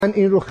من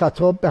این رو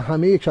خطاب به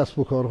همه کسب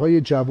و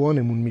کارهای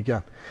جوانمون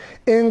میگم،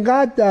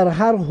 انقدر در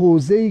هر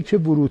حوزه‌ای که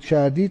ورود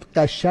کردید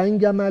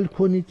قشنگ عمل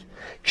کنید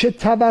که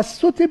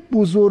توسط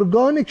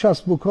بزرگان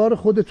کسب و کار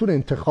خودتون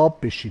انتخاب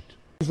بشید.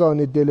 زان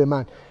دل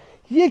من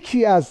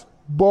یکی از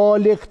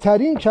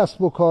بالغترین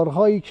کسب و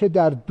کارهایی که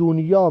در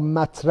دنیا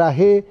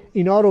مطرحه،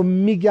 اینا رو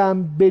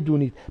میگم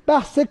بدونید،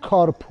 بحث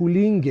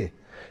کارپولینگه.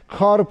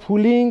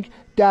 کارپولینگ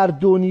در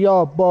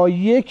دنیا با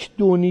یک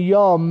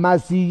دنیا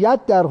مزیت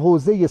در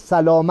حوزه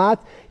سلامت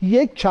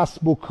یک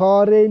کسب و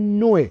کار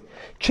نوعه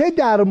که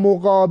در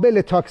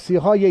مقابل تاکسی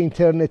های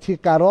اینترنتی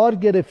قرار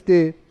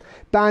گرفته.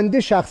 بنده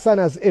شخصا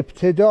از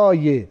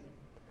ابتدای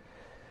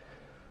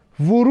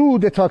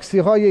ورود تاکسی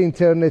های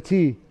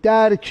اینترنتی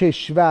در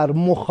کشور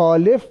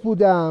مخالف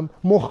بودم.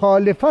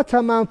 مخالفت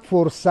من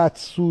فرصت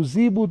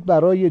سوزی بود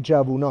برای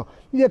جوونا.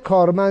 یک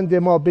کارمند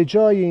ما به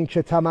جای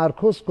اینکه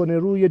تمرکز کنه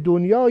روی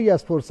دنیایی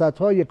از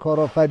فرصت‌های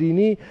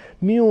کارآفرینی،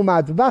 می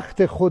اومد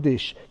وقت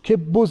خودش که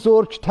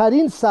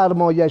بزرگترین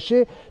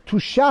سرمایشه تو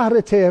شهر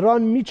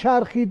تهران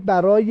میچرخید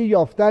برای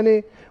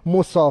یافتن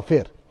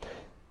مسافر.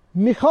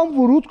 میخوام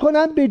ورود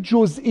کنم به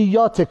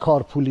جزئیات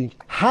کارپولینگ.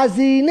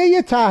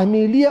 هزینه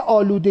تحمیلی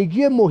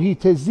آلودگی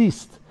محیط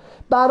زیست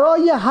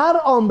برای هر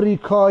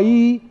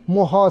آمریکایی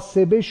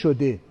محاسبه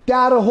شده.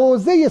 در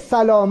حوزه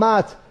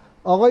سلامت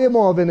آقای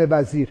معاون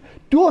وزیر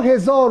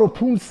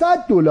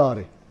 2500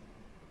 دلاره.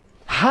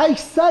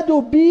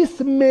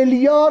 820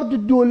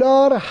 میلیارد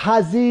دلار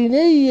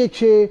هزینه‌ایه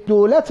که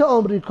دولت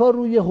آمریکا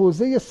روی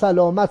حوزه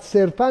سلامت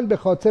صرفاً به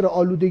خاطر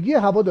آلودگی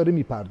هوا داره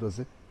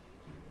میپردازه.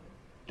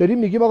 داریم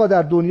میگیم آقا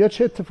در دنیا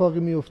چه اتفاقی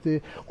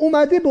میفته؟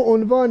 اومده به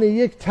عنوان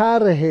یک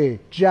طرح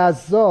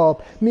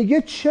جذاب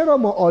میگه چرا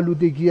ما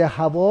آلودگی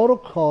هوا رو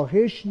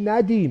کاهش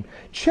ندیم؟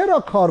 چرا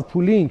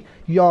کارپولینگ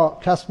یا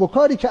کسب و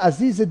کاری که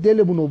عزیز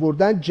دلمون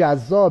آوردن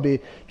جذابه؟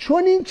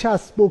 چون این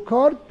کسب و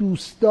کار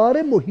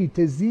دوستدار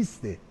محیط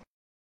زیسته.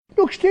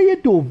 نکته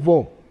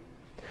دوم،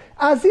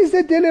 عزیز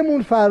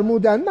دلمون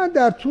فرمودن من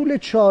در طول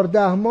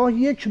 14 ماه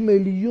 1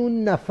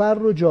 میلیون نفر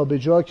رو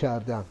جابجا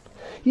کردم.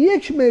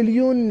 1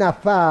 میلیون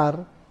نفر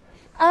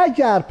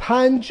اگر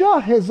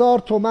 50,000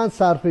 تومان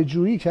صرفه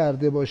جویی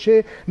کرده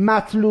باشه،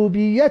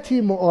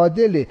 مطلوبیتی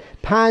معادل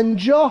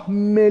 50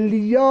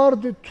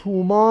 میلیارد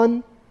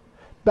تومان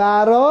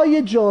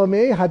برای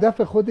جامعه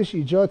هدف خودش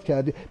ایجاد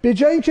کرده. به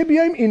جای اینکه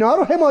بیایم اینا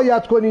رو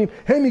حمایت کنیم،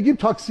 هم میگیم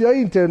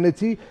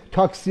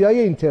تاکسی‌های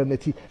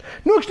اینترنتی.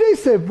 نکته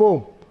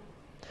سوم،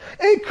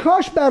 ای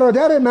کاش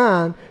برادر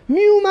من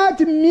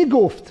میومد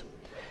میگفت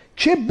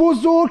که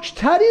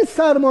بزرگترین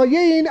سرمایه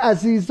این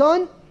عزیزان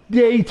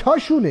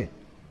دیتاشونه،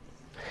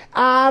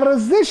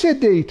 ارزش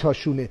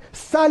دیتاشونه.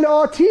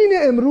 سلاطین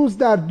امروز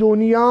در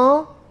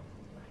دنیا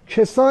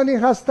کسانی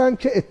هستند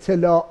که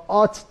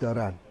اطلاعات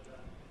دارن.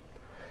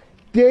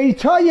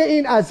 دیتای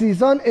این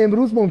عزیزان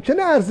امروز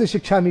ممکنه ارزش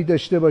کمی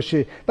داشته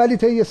باشه، ولی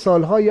طی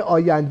سالهای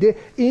آینده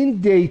این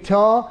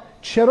دیتا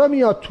چرا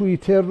میاد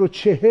توییتر رو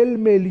 40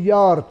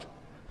 میلیارد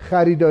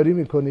خریداری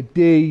میکنه؟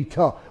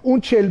 دیتا.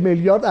 اون 40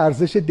 میلیارد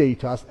ارزش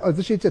دیتا است،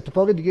 ارزش هیچ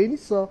اتفاق دیگه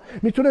نیست.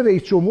 میتونه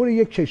رئیس جمهور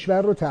یک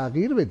کشور رو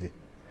تغییر بده.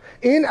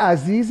 این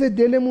عزیز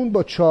دلمون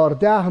با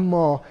 14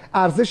 ماه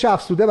ارزش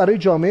افزوده برای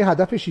جامعه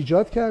هدفش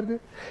ایجاد کرده،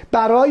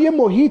 برای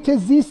محیط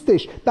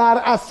زیستش،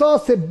 بر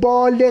اساس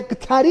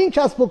بالغترین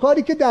کسب و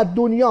کاری که در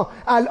دنیا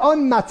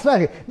الان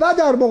مطرحه و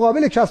در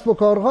مقابل کسب و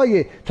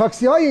کارهای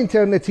تاکسی های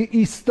اینترنتی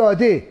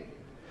ایستاده،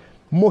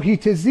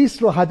 محیط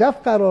زیست رو هدف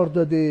قرار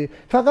داده.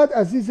 فقط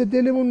عزیز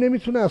دلمون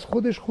نمیتونه از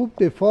خودش خوب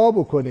دفاع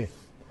بکنه.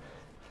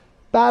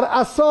 بر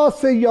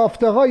اساس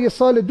یافته های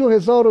سال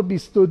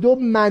 2022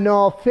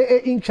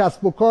 منافع این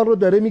کسب و کار رو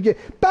داره میگه،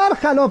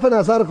 برخلاف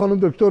نظر خانم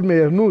دکتر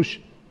مهرنوش.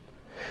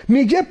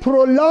 میگه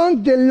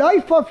prolong the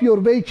life of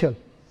your vehicle،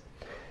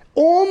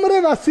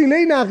 عمر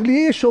وسیله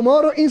نقلیه شما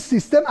رو این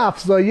سیستم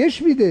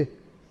افزایش میده،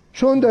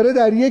 چون داره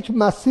در یک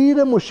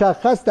مسیر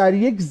مشخص، در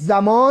یک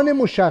زمان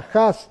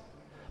مشخص،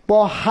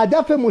 با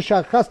هدف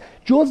مشخص،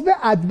 جزء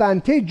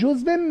ادوانتیج،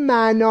 جزء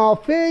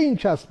منافع این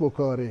کسب و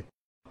کاره.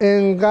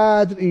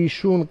 انقدر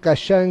ایشون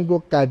قشنگ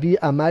و قوی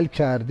عمل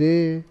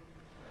کرده.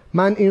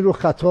 من این رو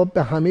خطاب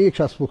به همه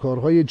کسب و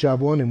کارهای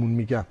جوانمون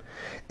میگم،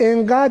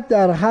 انقدر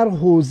در هر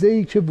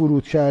حوزه‌ای که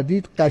ورود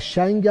کردید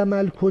قشنگ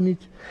عمل کنید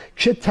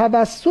که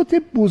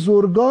توسط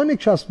بزرگان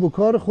کسب و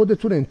کار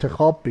خودتون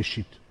انتخاب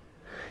بشید.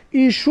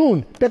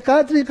 ایشون به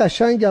قدری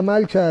قشنگ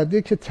عمل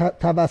کرده که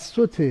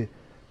توسط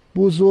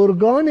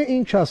بزرگان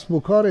این کسب و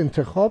کار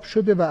انتخاب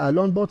شده و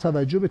الان با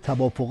توجه به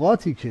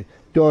توافقاتی که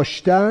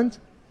داشتند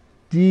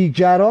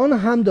دیگران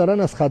هم دارن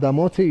از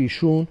خدمات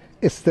ایشون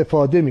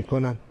استفاده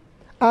میکنن.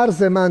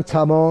 عرض من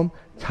تمام.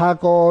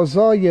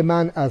 تقاضای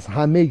من از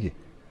همه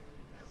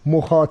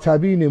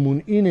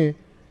مخاطبینمون اینه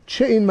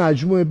چه این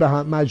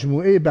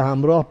مجموعه به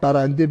همراه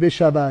برنده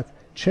بشود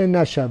چه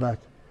نشود،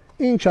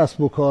 این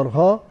کسب و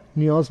کارها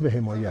نیاز به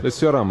حمایت.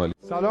 بسیار عمالی.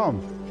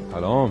 سلام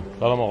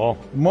آقا.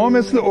 ما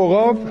مثل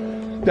عقاب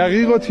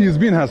دقیق و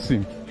تیزبین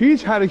هستیم.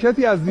 هیچ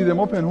حرکتی از دید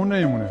ما پنهون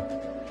نمیمونه.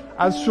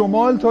 از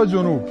شمال تا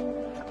جنوب،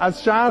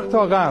 از شرق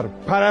تا غرب،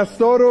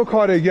 پرستار و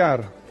کارگر.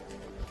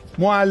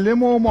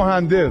 معلم و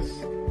مهندس،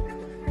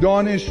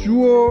 دانشجو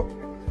و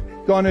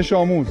دانش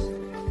آموز،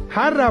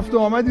 هر رفت و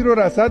آمدی رو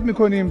رصد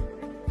میکنیم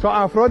تا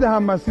افراد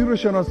هم‌مسیر رو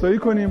شناسایی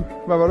کنیم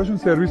و براشون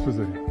سرویس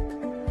بذاریم.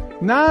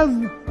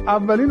 نظم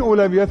اولین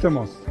اولویت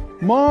ماست.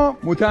 ما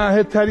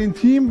متعهدترین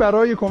تیم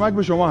برای کمک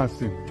به شما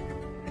هستیم.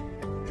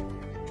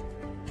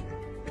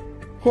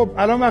 خب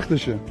الان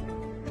وقتشه.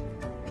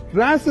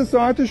 رأس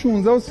ساعت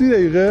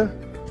 16:30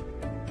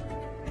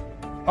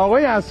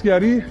 آقای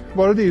عسکری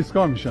وارد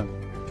ایستگاه میشن.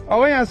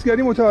 آقای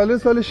عسکری متولد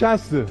سال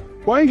 60.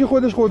 با اینکه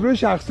خودش خودروی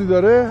شخصی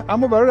داره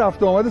اما برای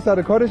رفت و آمد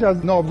سر کارش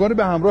از ناوگان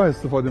به همراه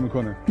استفاده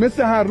میکنه.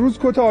 مثل هر روز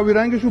کت آبی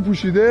رنگش رو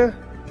پوشیده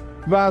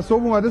و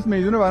صبح اومده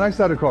میدون ونک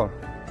سر کار.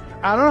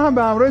 الان هم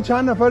به همراه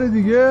چند نفر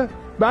دیگه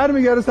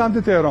برمیگرده سمت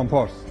تهران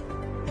پارس.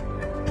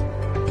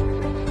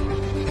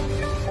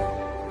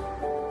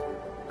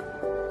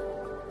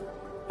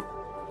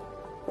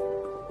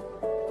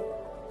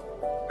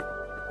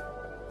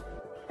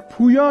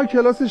 پویا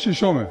کلاس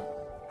 6م.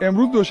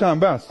 امروز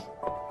دوشنبه است.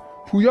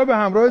 پویا به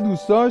همراه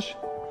دوستاش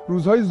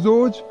روزهای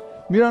زوج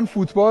میرن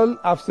فوتبال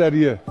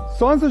افسریه.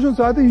 سانسشون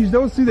ساعت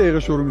 18:30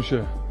 شروع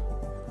میشه.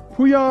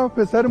 پویا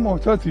پسر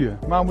محتاطیه.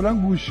 معمولا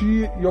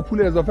گوشی یا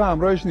پول اضافه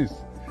همراهش نیست.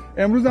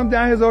 امروز هم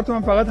 10,000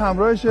 تومان فقط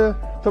همراهشه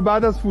تا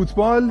بعد از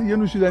فوتبال یه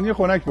نوشیدنی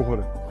خنک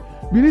بخوره.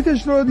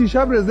 بلیتش رو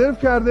دیشب رزرو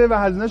کرده و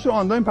هزینه‌اش رو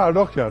آنلاین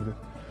پرداخت کرده.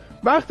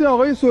 وقتی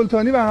آقای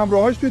سلطانی و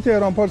همراهاش توی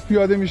تهران پارس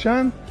پیاده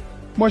میشن،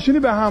 ماشینی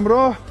به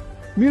همراه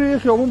میره یه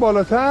خیابون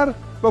بالاتر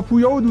و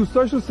پویا و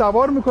دوستاش رو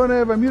سوار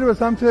میکنه و میره به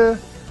سمت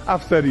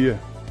افسریه.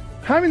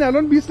 همین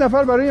الان 20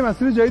 نفر برای یه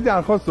مسیر جدید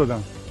درخواست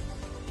دادن.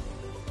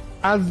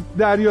 از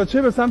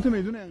دریاچه به سمت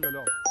میدون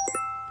انقلاب.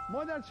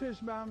 ما در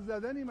چشم به هم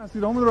زدنی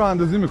مسیرامون رو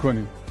راه‌اندازی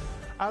میکنیم.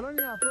 الان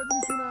این افراد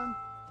میتونن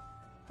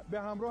به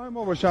همراه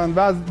ما باشن و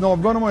از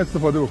ناوگان ما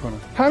استفاده بکنن.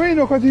 همه این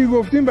نکاتی که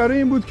گفتیم برای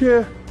این بود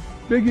که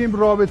بگیم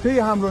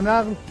رابطه حمل و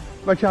نقل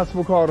و کسب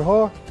و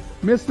کارها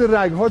مثل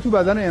رگ‌ها تو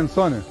بدن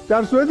انسانه.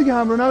 در صورتی که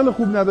حمل و نقل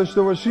خوب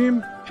نداشته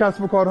باشیم،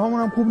 کسب و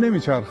کارهامون هم خوب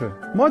نمیچرخه.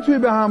 ما توی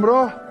به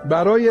همراه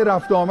برای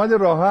رفت و آمد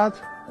راحت،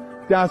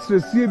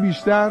 دسترسی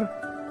بیشتر،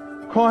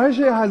 کاهش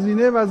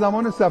هزینه و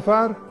زمان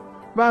سفر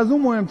و از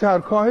اون مهمتر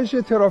کاهش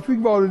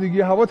ترافیک و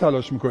آلودگی هوا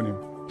تلاش میکنیم.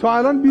 تا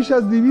الان بیش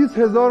از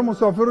 200,000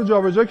 مسافر رو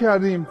جابجا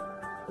کردیم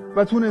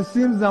و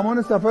تونستیم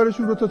زمان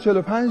سفرشون رو تا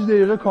 45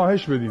 دقیقه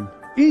کاهش بدیم.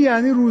 این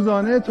یعنی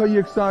روزانه تا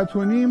 1.5 ساعت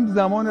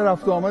زمان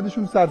رفت و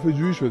آمدشون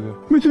صرفه‌جویی شده.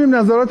 میتونیم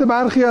نظرات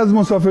برخی از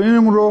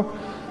مسافرینمون رو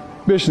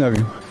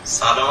بشنویم.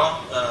 سلام،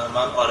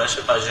 من آرش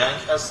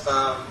پژنگ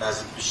هستم.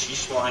 نزدیک به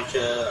 6 ماهه که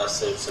از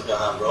سرویس به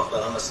همراه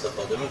دارم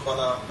استفاده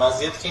میکنم.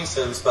 مزیتی که این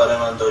سرویس برای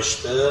من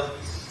داشته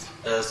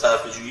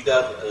صرفه‌جویی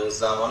در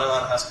زمان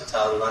من هست که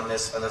تقریبا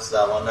نصف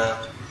زمان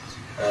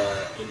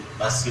این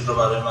مسیر رو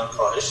برای من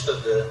کاهش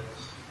داده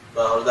و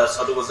حالا در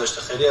سال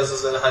گذشته خیلی از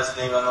نظر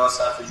هزینه‌ای برای من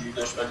صرفه‌جویی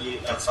داشت، ولی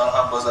امسال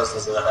هم باز از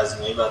نظر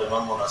هزینه‌ای برای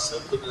من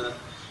مناسب بوده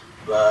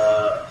و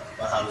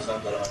من هنوزم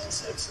دارم از این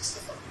سرویس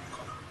استفاده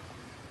میکنم.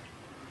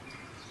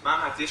 من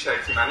مهدی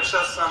شریفی منش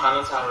هستم.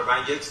 الان تقریبا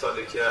 1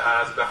 ساله که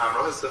از به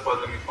همراه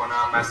استفاده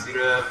میکنم. مسیر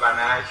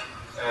ونک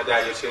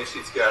دریاچه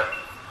چیست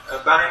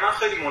برای من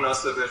خیلی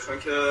مناسبه، چون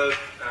که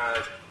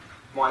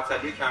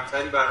معطلی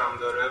کمتری برام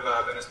داره و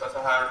به نسبت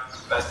هر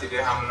وسیله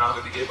حمل و نقل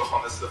دیگه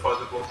بخوام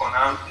استفاده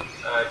بکنم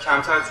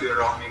کمتر توی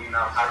راه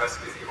میمونم. هر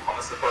وسیله دیگه بخوام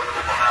استفاده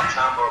بکنم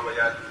چند بار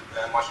باید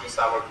ماشین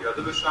سوار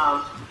پیاده بشم،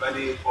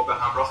 ولی خب به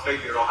همراه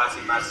خیلی راحت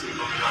این مسیر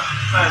رو میرم.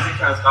 من از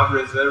اینکه از قبل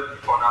رزرو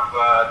میکنم و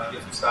دیگه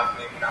تو صف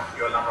نمیمونم،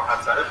 خیالم راحت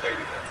تره،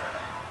 خیلی بهتره.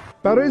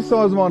 برای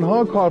سازمان‌ها،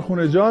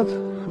 کارخونجات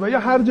و یا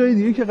هر جای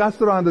دیگه که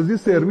قصد راه‌اندازی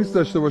سرویس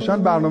داشته باشن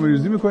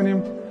برنامه‌ریزی می‌کنیم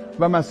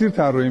و مسیر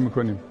طراحی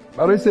می‌کنیم.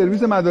 برای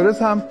سرویس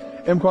مدارس هم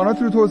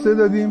امکاناتی رو توسعه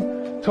دادیم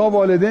تا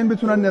والدین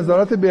بتونن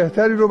نظارت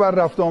بهتری رو بر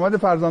رفت و آمد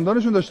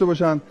فرزندانشون داشته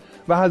باشن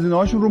و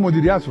هزینه‌هاشون رو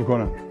مدیریت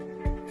بکنن.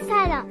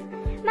 سلام،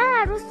 من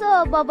هر روز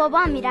صبح با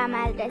بابام میرم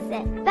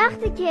مدرسه.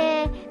 وقتی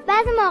که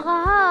بعضی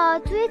موقع‌ها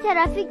توی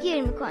ترافیک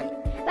گیر میکنیم،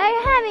 برای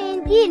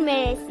همین دیر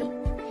میرسیم.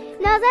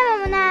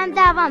 ناظرمون هم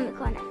دوام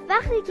میکنه.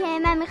 وقتی که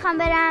من میخوام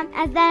برم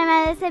از در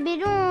مدرسه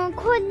بیرون،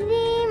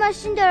 کلی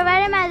ماشین دور و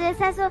بر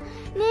مدرسه است و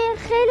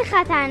خیلی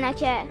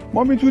خطرناکه.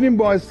 ما میتونیم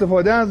با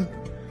استفاده از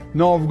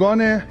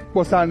ناوگان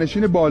با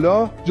سرنشین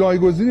بالا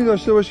جایگزینی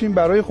داشته باشیم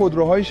برای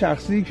خودروهای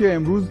شخصی که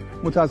امروز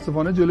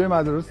متاسفانه جلوی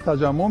مدارس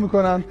تجمع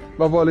میکنن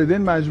و والدین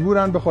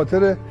مجبورن به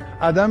خاطر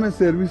عدم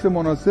سرویس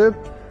مناسب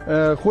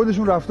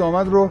خودشون رفت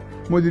آمد رو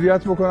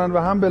مدیریت بکنن و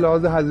هم به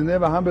لحاظ هزینه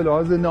و هم به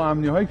لحاظ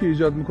ناامنی‌هایی که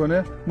ایجاد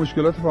میکنه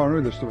مشکلات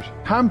فراوانی داشته باشه.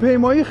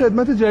 همپیمایی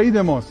خدمت جدید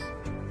ماست.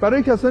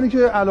 برای کسانی که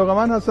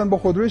علاقه‌مند هستن با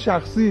خودروی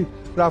شخصی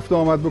رفت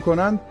آمد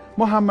بکنن،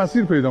 ما هم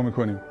مسیر پیدا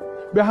میکنیم.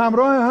 به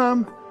همراه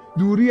هم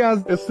دوری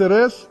از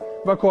استرس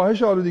و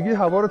کاهش آلودگی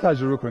هوا رو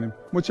تجربه کنیم.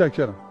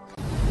 متشکرم.